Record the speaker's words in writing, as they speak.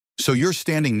So you're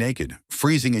standing naked,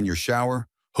 freezing in your shower,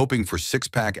 hoping for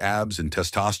six-pack abs and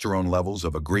testosterone levels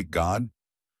of a Greek god?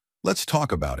 Let's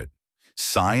talk about it.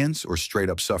 Science or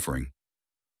straight-up suffering?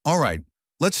 All right,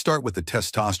 let's start with the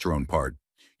testosterone part.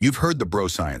 You've heard the bro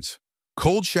science.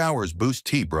 Cold showers boost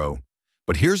T, bro.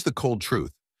 But here's the cold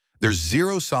truth. There's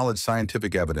zero solid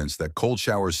scientific evidence that cold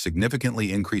showers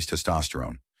significantly increase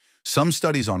testosterone. Some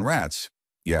studies on rats,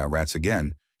 yeah, rats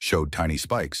again, showed tiny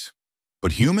spikes.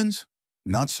 But humans?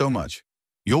 Not so much.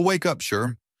 You'll wake up,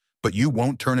 sure, but you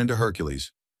won't turn into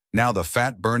Hercules. Now the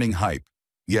fat-burning hype.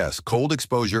 Yes, cold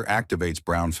exposure activates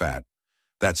brown fat.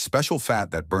 That special fat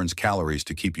that burns calories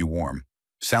to keep you warm.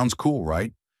 Sounds cool,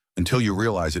 right? Until you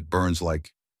realize it burns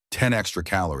like 10 extra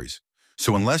calories.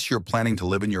 So unless you're planning to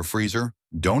live in your freezer,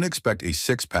 don't expect a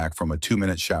six-pack from a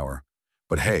 2-minute shower.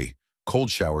 But hey,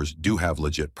 cold showers do have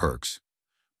legit perks.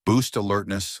 Boost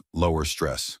alertness, lower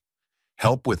stress.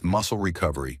 Help with muscle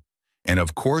recovery. And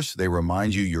of course, they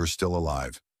remind you you're still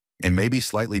alive and maybe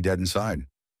slightly dead inside.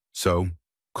 So,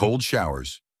 cold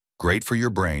showers, great for your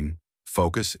brain,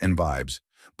 focus, and vibes,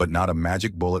 but not a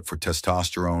magic bullet for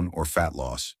testosterone or fat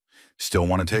loss. Still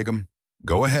want to take them?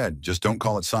 Go ahead, just don't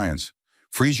call it science.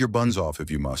 Freeze your buns off if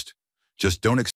you must. Just don't